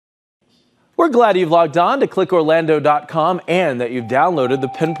We're glad you've logged on to clickorlando.com and that you've downloaded the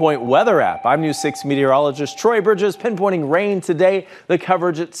Pinpoint weather app. I'm News 6 meteorologist Troy Bridges, pinpointing rain today. The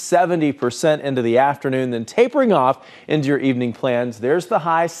coverage at 70% into the afternoon, then tapering off into your evening plans. There's the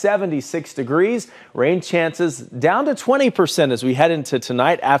high, 76 degrees. Rain chances down to 20% as we head into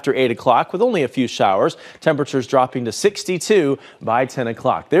tonight after 8 o'clock with only a few showers. Temperatures dropping to 62 by 10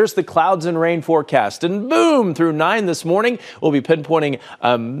 o'clock. There's the clouds and rain forecast. And boom, through 9 this morning, we'll be pinpointing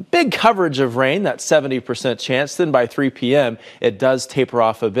big coverage of rain, that 70% chance. Then by 3 p.m., it does taper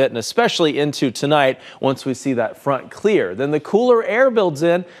off a bit, and especially into tonight once we see that front clear. Then the cooler air builds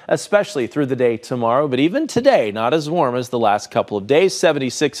in, especially through the day tomorrow. But even today, not as warm as the last couple of days.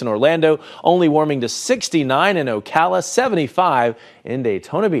 76 in Orlando, only warming to 69 in Ocala, 75 in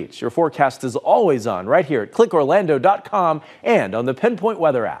Daytona Beach. Your forecast is always on right here at clickorlando.com and on the Pinpoint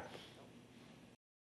weather app.